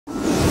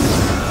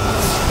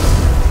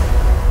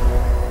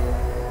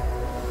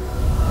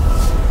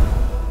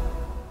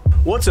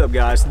What's up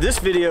guys, this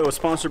video is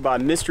sponsored by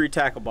Mystery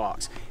Tackle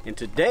Box, and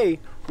today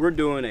we're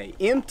doing a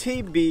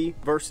MTB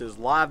versus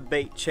live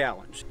bait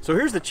challenge. So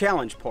here's the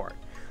challenge part.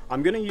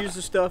 I'm going to use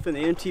the stuff in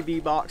the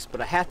MTB box, but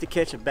I have to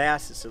catch a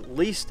bass that's at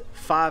least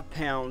 5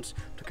 pounds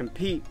to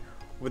compete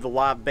with the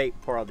live bait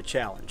part of the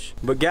challenge.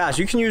 But guys,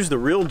 you can use the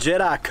Real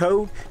Jedi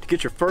code to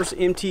get your first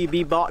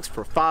MTB box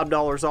for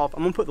 $5 off.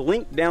 I'm going to put the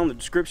link down in the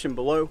description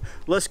below.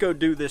 Let's go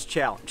do this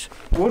challenge.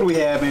 What do we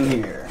have in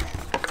here?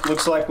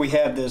 Looks like we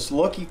have this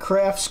Lucky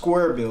Craft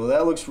square bill.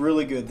 That looks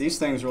really good. These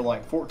things are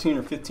like $14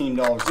 or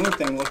 $15.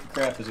 Anything Lucky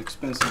Craft is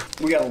expensive.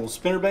 We got a little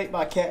spinnerbait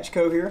by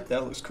Catchco here.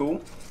 That looks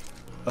cool.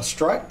 A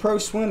Strike Pro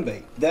swim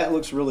bait. That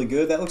looks really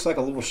good. That looks like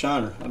a little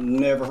shiner. I've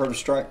never heard of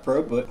Strike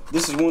Pro, but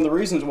this is one of the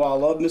reasons why I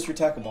love Mystery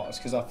Tackle Box,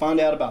 because I find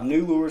out about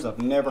new lures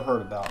I've never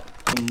heard about.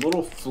 Some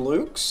little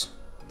flukes.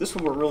 This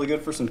would work really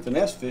good for some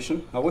finesse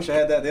fishing. I wish I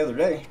had that the other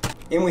day.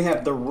 And we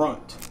have the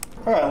runt.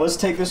 All right, let's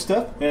take this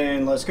stuff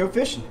and let's go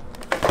fishing.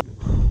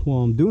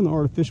 While I'm doing the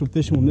artificial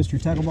fishing with Mystery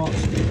Tackle Box,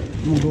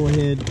 I'm gonna go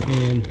ahead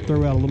and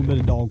throw out a little bit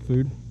of dog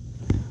food,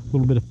 a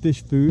little bit of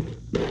fish food,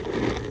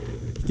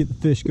 get the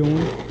fish going.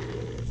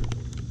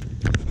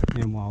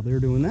 And while they're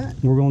doing that,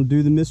 we're gonna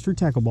do the Mystery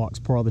Tackle Box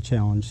part of the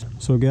challenge.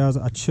 So guys,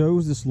 I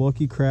chose this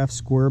Lucky Craft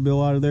square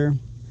bill out of there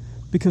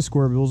because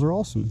square bills are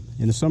awesome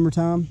in the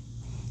summertime.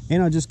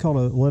 And I just caught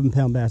an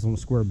 11-pound bass on a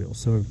square bill.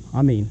 So,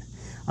 I mean,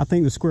 I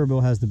think the square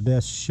bill has the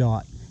best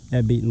shot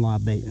at beating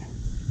live bait.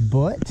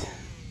 But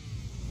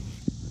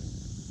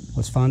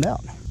let's find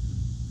out.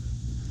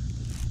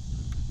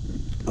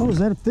 Oh, is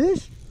that a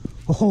fish?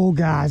 Oh,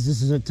 guys,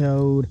 this is a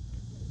toad.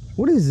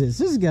 What is this?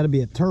 This has got to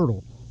be a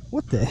turtle.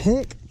 What the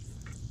heck?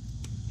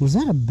 Was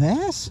that a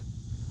bass?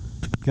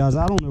 Guys,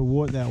 I don't know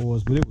what that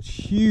was, but it was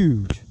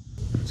huge.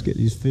 Let's get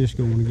these fish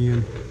going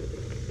again.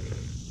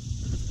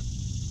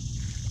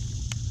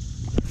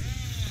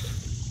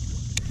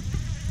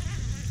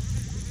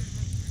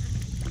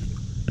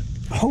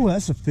 Oh,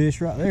 that's a fish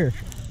right there.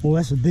 Well,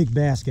 that's a big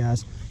bass,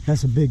 guys.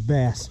 That's a big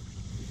bass.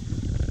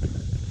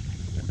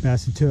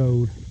 That's a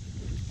toad.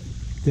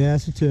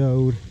 That's a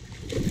toad.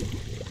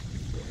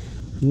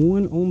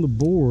 One on the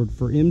board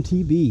for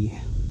MTB.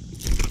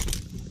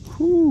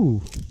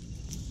 Whew.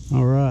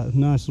 All right,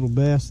 nice little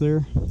bass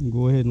there. I'll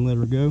go ahead and let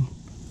her go.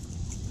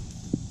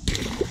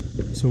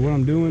 So what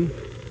I'm doing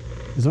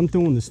is I'm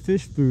throwing this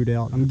fish food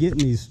out. I'm getting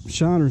these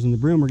shiners and the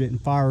brim are getting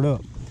fired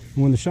up.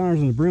 And when the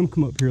shiners and the brim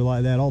come up here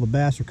like that, all the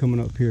bass are coming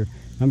up here.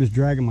 I'm just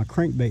dragging my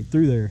crankbait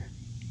through there.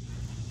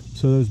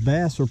 So those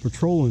bass are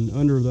patrolling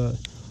under the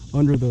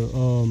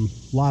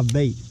live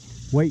bait,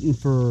 waiting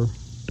for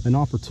an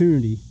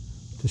opportunity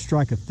to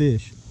strike a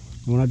fish.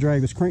 And when I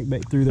drag this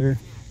crankbait through there,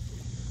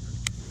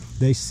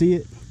 they see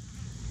it,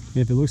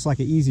 and if it looks like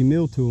an easy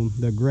meal to them,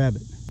 they'll grab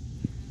it.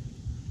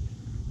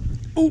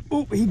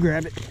 Oh, he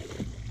grabbed it.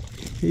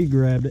 He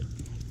grabbed it.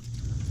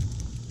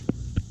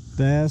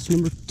 Bass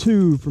number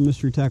 2 for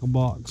Mystery Tackle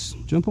Box.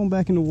 Jump on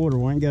back in the water.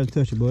 Well, I ain't got to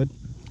touch it, bud.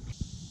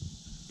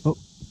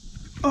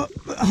 Oh,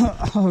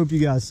 I hope you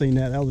guys seen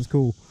that. That was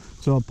cool.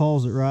 So I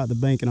paused it right at the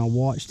bank and I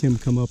watched him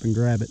come up and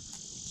grab it.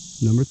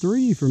 Number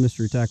 3 for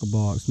Mystery Tackle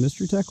Box.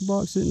 Mystery Tackle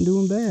Box isn't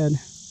doing bad.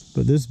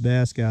 But this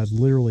bass, guys,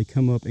 literally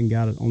come up and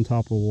got it on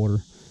top of the water.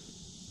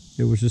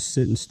 It was just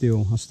sitting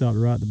still. I stopped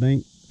right at the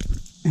bank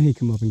and he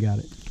come up and got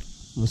it.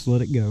 Let's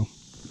let it go.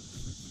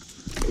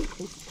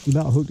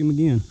 About hooked him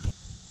again.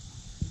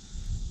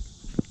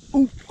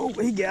 Oh,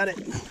 he got it.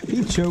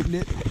 He choked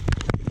it.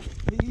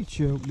 He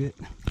choked it.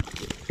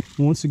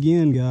 Once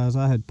again, guys,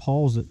 I had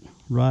paused it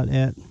right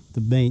at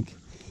the bank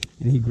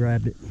and he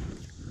grabbed it.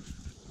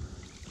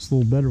 It's a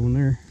little better one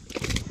there.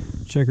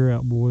 Check her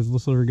out, boys.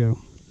 Let's let her go.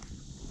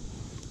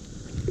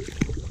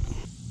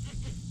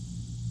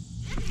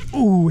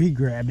 Oh, he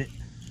grabbed it.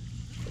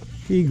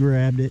 He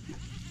grabbed it.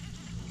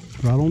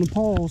 Right on the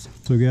paws.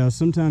 So guys,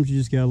 sometimes you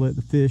just gotta let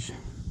the fish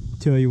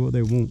tell you what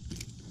they want.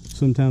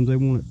 Sometimes they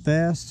want it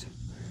fast.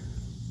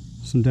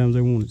 Sometimes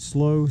they want it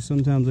slow.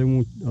 Sometimes they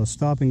want a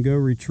stop and go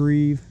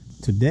retrieve.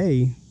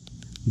 Today,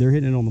 they're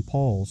hitting it on the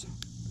paws.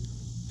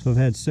 So I've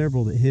had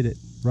several that hit it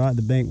right at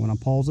the bank when I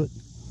pause it.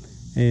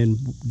 And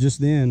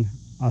just then,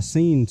 I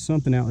seen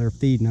something out there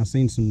feeding. I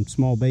seen some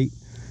small bait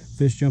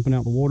fish jumping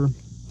out the water.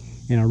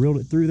 And I reeled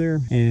it through there,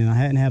 and I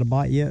hadn't had a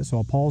bite yet, so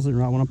I paused it, and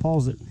right when I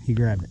paused it, he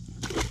grabbed it.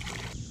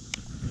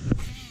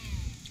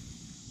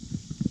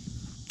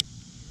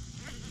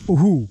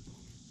 Ooh,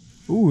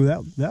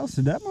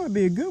 that might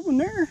be a good one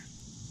there.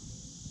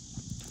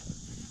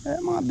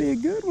 That might be a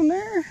good one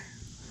there.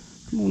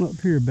 Come on up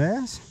here,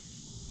 bass.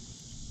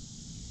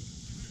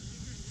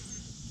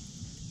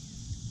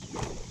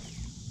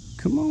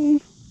 Come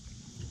on.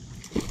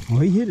 Oh,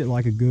 he hit it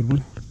like a good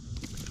one.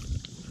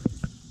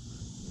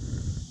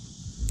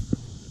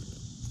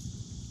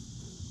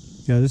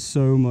 Guys, it's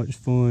so much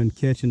fun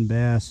catching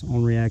bass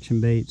on reaction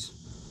baits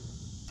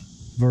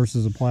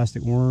versus a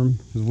plastic worm,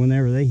 because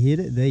whenever they hit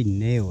it, they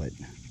nail it.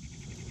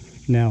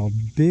 Now, a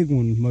big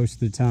one most of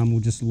the time will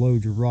just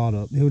load your rod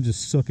up. He'll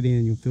just suck it in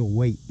and you'll feel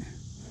weight.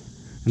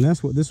 And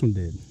that's what this one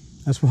did.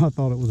 That's why I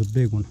thought it was a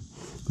big one.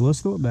 But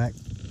let's throw it back.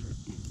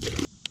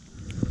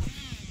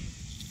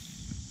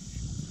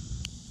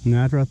 And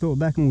after I throw it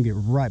back, I'm gonna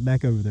get right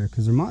back over there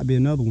because there might be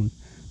another one.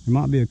 There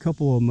might be a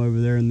couple of them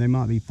over there and they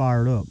might be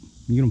fired up.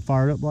 You get them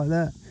fired up like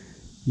that,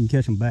 you can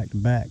catch them back to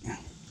back.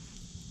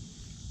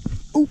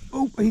 Oh,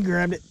 oh, he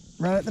grabbed it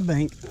right at the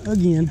bank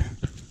again.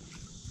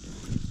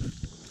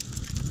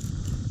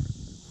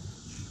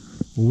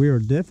 Well, we are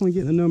definitely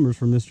getting the numbers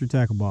from Mr.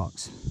 Tackle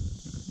Box.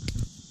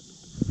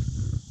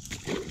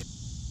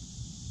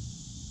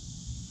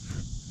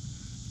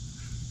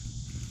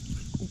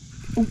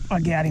 Oh, I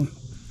got him.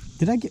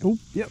 Did I get? Oh,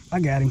 yep, I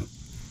got him.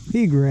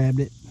 He grabbed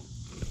it.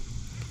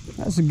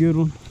 That's a good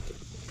one.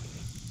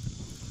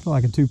 Feel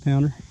like a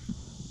 2-pounder.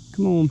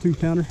 Come on,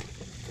 2-pounder.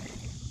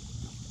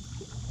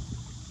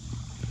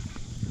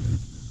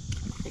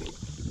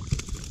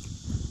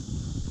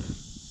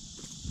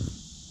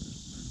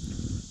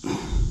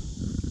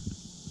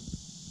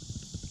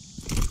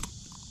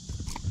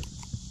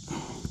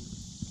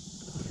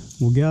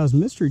 Well, guys,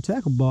 Mystery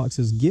Tackle Box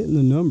is getting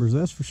the numbers,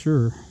 that's for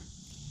sure.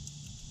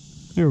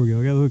 There we go,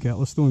 I got the hook out.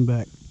 Let's throw him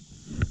back.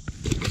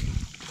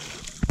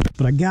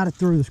 But I gotta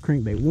throw this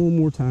crankbait one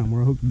more time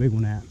where I hooked the big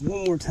one at.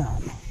 One more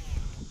time.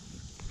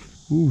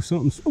 Ooh,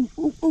 something,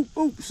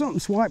 something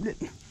swiped it.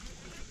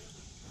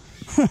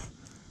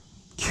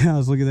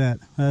 Guys, look at that.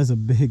 That's a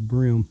big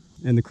brim.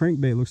 And the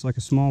crankbait looks like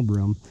a small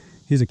brim.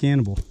 He's a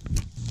cannibal.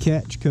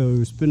 Catch Co.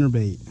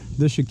 spinnerbait.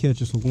 This should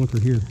catch us a lunker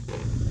here.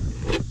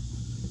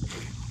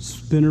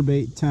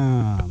 Spinnerbait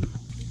time.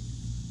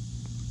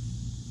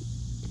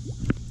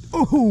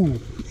 Oh,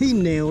 he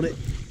nailed it.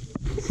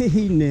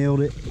 He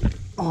nailed it.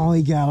 Oh,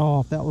 he got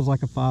off. That was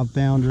like a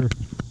 5-pounder.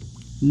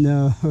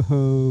 No.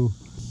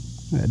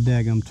 That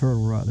daggum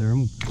turtle right there.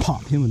 I'm gonna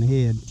pop him in the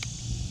head.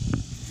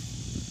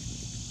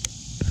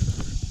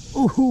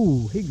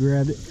 Oh, he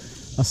grabbed it.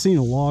 I seen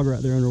a log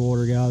right there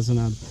underwater, guys, and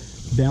I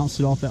bounced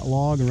it off that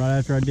log, and right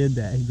after I did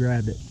that, he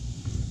grabbed it.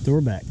 Throw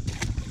her back.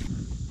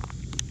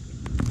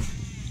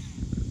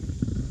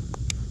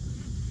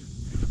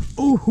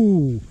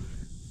 Oh,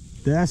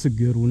 that's a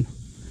good one.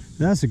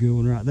 That's a good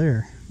one right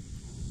there.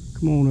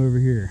 Come on over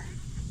here.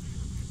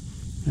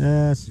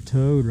 That's a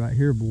toad right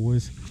here,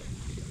 boys.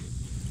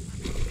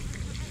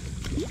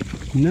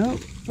 Nope.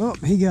 Oh,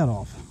 he got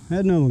off.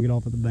 Had another one get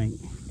off at the bank.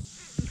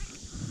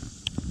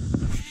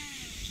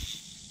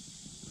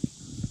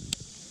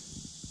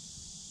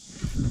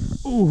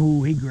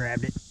 Oh, he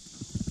grabbed it.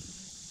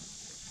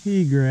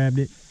 He grabbed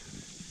it.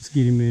 Let's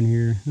get him in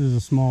here. This is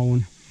a small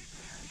one.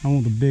 I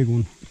want the big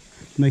one.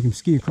 Make him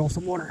ski across the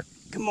water.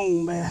 Come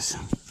on, bass.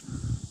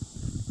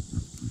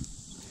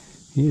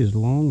 He is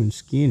long and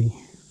skinny.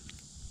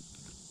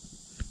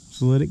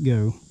 Just let it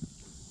go.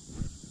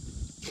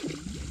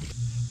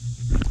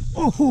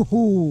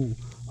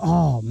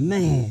 Oh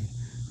man,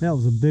 that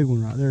was a big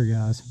one right there,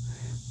 guys.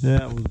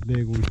 That was a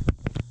big one.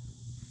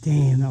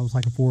 Damn, that was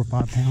like a 4 or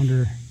 5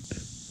 pounder.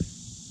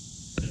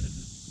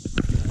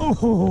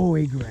 Oh,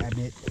 he grabbed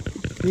it.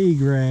 He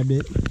grabbed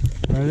it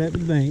right at the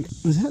bank.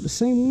 Is that the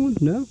same one?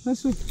 No,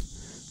 that's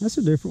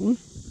a different one.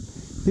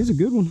 Here's a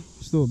good one.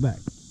 Let's throw it back.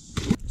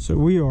 So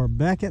we are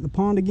back at the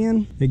pond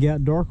again. It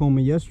got dark on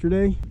me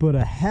yesterday, but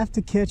I have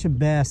to catch a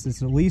bass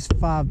that's at least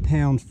 5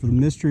 pounds for the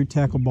Mystery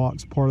Tackle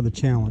Box part of the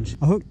challenge.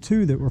 I hooked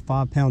 2 that were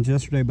 5 pounds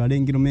yesterday, but I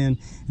didn't get them in.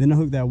 And then I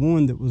hooked that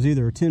one that was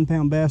either a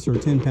 10-pound bass or a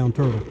 10-pound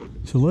turtle.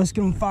 So let's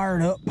get them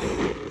fired up.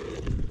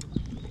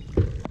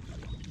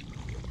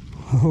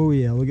 Oh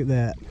yeah, look at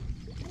that.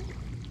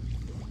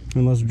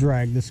 And let's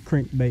drag this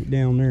crankbait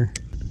down there.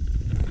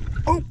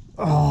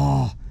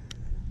 Oh,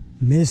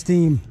 missed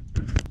him.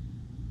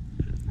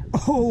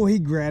 Oh, he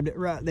grabbed it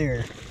right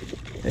there.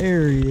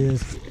 There he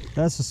is.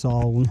 That's a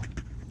solid one.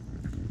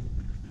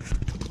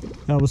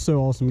 That was so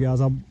awesome,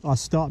 guys. I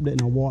stopped it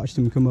and I watched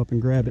him come up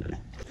and grab it.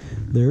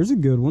 There's a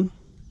good one.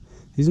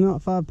 He's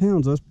not 5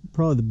 pounds. That's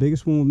probably the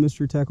biggest one with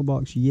Mystery Tackle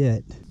Box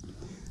yet.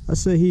 I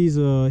say he's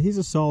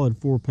a solid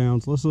 4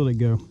 pounds. Let's let it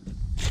go.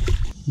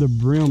 The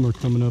brim are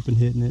coming up and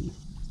hitting it.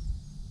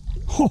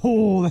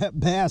 Oh, that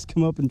bass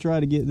come up and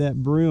try to get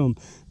that brim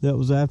that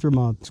was after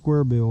my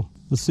square bill.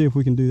 Let's see if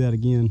we can do that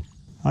again.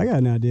 I got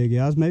an idea,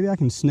 guys. Maybe I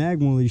can snag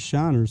one of these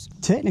shiners.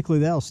 Technically,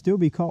 that'll still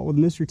be caught with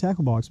Mystery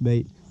Tackle Box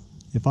bait.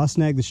 If I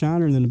snag the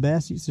shiner and then the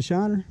bass eats the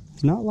shiner,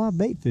 it's not live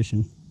bait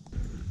fishing.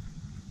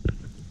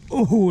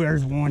 Oh,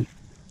 there's one.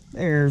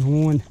 There's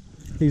one.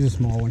 He's a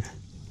small one.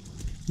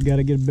 You got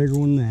to get a bigger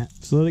one than that.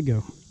 So let it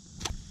go.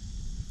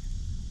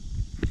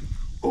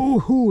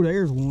 Oh,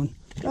 there's one.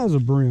 That was a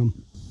brim.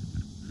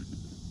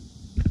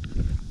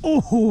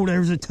 Oh,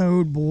 there's a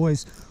toad,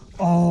 boys.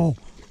 Oh,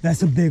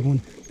 that's a big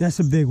one. That's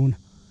a big one.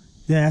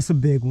 That's a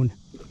big one.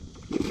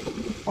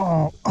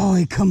 Oh,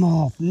 he come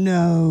off.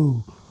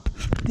 No.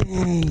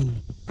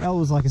 Dang. That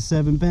was like a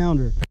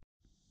 7-pounder.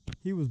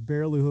 He was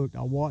barely hooked.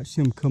 I watched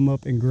him come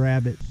up and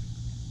grab it.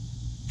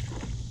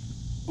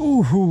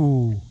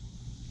 Ooh.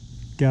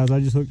 Guys, I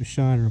just hooked a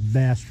shiner. A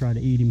bass tried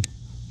to eat him.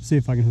 See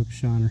if I can hook a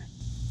shiner.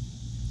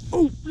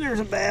 Oh, there's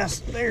a bass.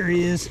 There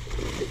he is.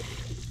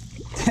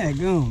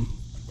 Daggum.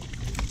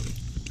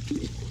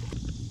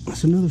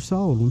 That's another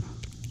solid one.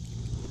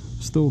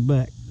 Let's throw it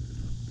back.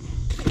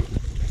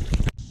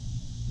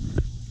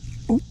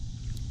 Oh,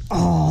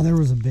 Oh, there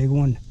was a big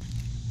one.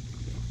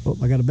 Oh,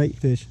 I got a bait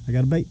fish. I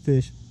got a bait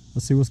fish.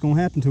 Let's see what's gonna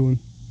happen to him.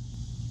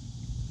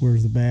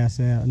 Where's the bass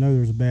at? I know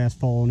there's a bass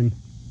following him.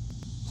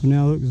 So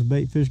now look, there's a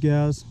bait fish,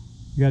 guys.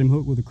 I got him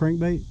hooked with a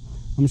crankbait.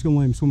 I'm just gonna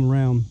let him swim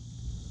around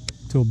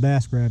until a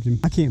bass grabs him.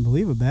 I can't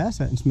believe a bass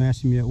hadn't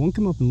smashed him yet. One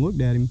come up and looked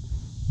at him,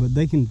 but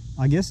they can,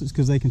 I guess it's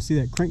because they can see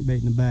that crankbait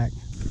in the back.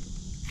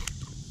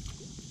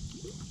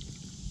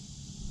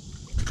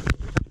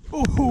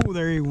 Oh,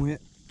 there he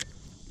went.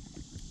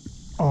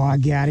 Oh, I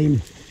got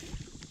him.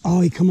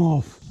 Oh, he come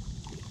off.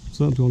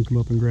 Something's gonna come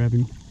up and grab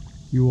him.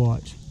 You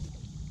watch.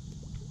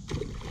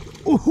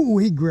 Oh,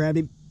 he grabbed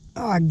him.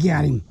 Oh, I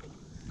got him.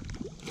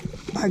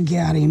 I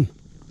got him.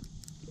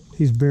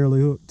 He's barely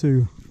hooked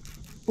too.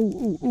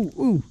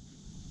 Ooh.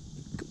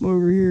 Come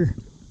over here.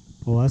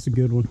 Oh, that's a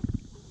good one.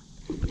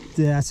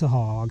 That's a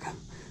hog.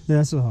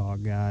 That's a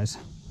hog, guys.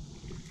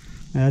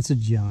 That's a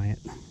giant.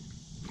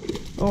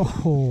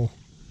 Oh.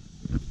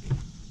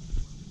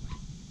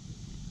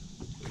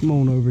 Come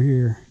on over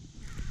here.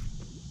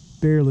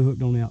 Barely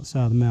hooked on the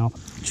outside of the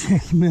mouth.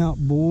 Check him out,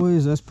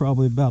 boys. That's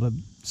probably about a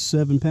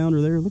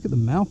 7-pounder there. Look at the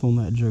mouth on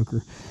that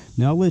joker.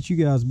 Now I'll let you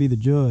guys be the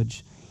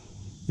judge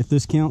if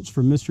this counts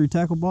for mystery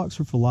tackle box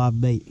or for live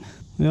bait.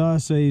 Well, I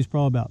say he's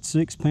probably about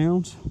 6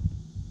 pounds.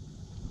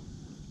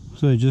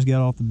 So he just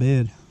got off the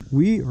bed.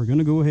 We are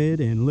gonna go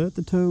ahead and let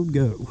the toad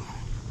go.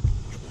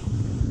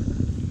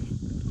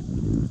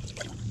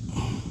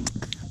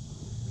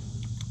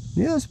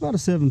 Yeah, it's about a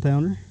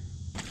 7-pounder.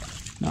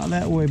 Not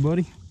that way,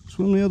 buddy.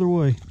 Swim the other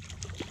way.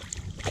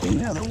 Swim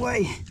the other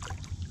way.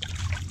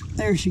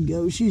 There she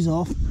goes. She's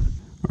off.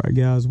 All right,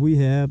 guys. We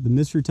have the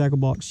mystery tackle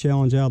box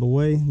challenge out of the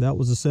way. That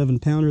was a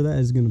 7-pounder. That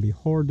is going to be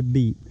hard to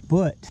beat.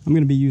 But I'm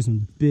going to be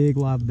using big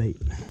live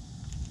bait.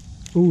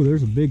 Oh,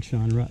 there's a big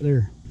shiner right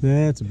there.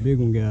 That's a big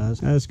one, guys.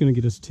 That's going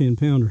to get us a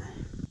 10-pounder.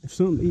 If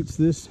something eats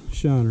this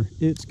shiner,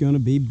 it's going to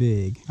be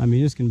big. I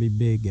mean, it's going to be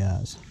big,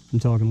 guys. I'm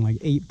talking like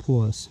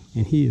 8+,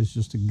 and he is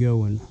just a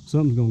going.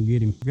 Something's gonna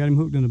get him. I've got him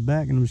hooked in the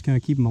back, and I'm just kind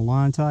of keeping my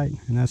line tight,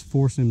 and that's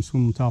forcing him to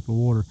swim on top of the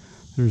water.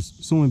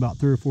 It's only about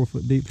 3 or 4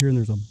 foot deep here, and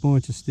there's a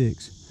bunch of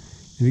sticks.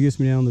 If he gets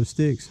me down those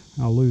sticks,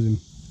 I'll lose him.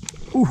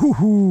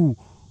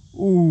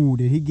 Ooh,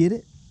 did he get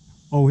it?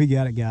 Oh, he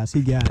got it, guys.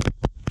 He got it.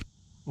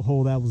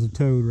 Oh, that was a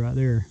toad right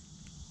there.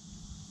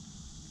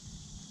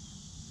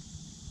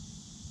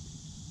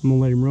 I'm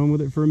gonna let him run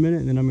with it for a minute,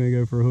 and then I'm gonna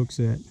go for a hook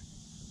set.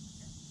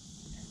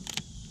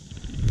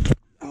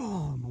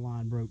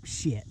 Broke.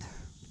 Shit,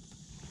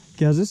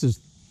 guys, this is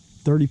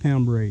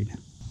 30-pound braid.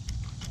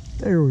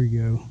 There we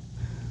go.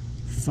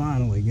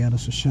 Finally got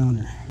us a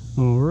shiner.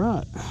 All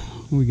right,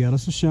 we got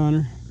us a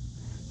shiner.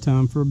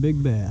 Time for a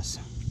big bass.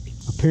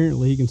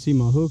 Apparently he can see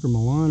my hook or my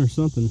line or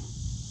something.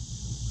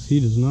 He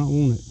does not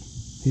want it.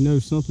 He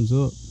knows something's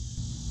up.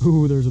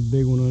 Ooh, there's a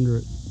big one under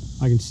it.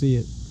 I can see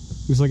it.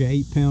 Looks like an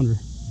 8-pounder.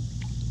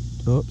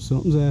 Oh,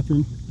 something's after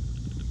him.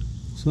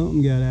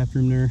 Something got after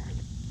him there.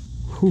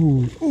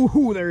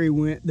 Ooh, there he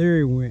went. There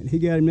he went. He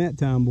got him that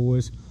time,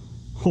 boys.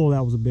 Oh,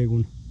 that was a big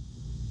one.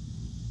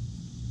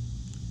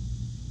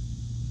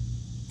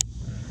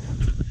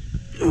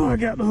 Oh, I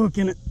got the hook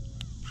in it.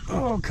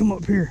 Oh, come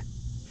up here.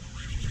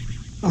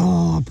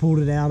 Oh, I pulled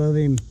it out of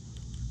him.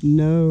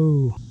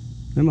 No.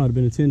 That might have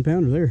been a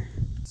 10-pounder there.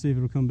 Let's see if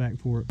it'll come back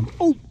for it.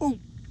 Oh,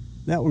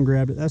 that one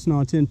grabbed it. That's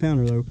not a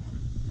 10-pounder, though.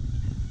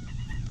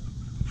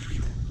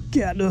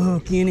 Got the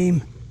hook in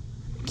him.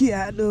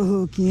 Got the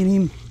hook in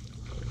him.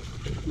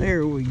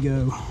 There we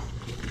go.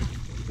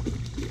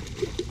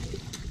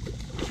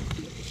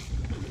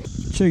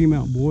 Check him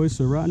out, boys.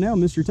 So right now,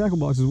 Mystery Tackle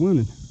Box is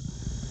winning.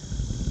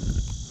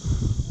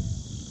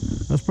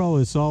 That's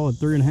probably a solid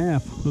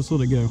 3.5. Let's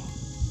let it go.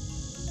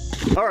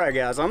 All right,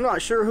 guys. I'm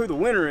not sure who the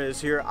winner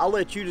is here. I'll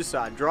let you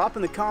decide. Drop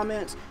in the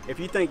comments if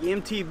you think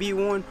MTB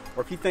won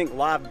or if you think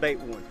live bait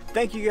won.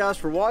 Thank you guys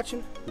for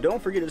watching.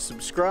 Don't forget to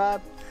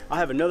subscribe. I'll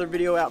have another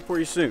video out for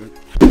you soon.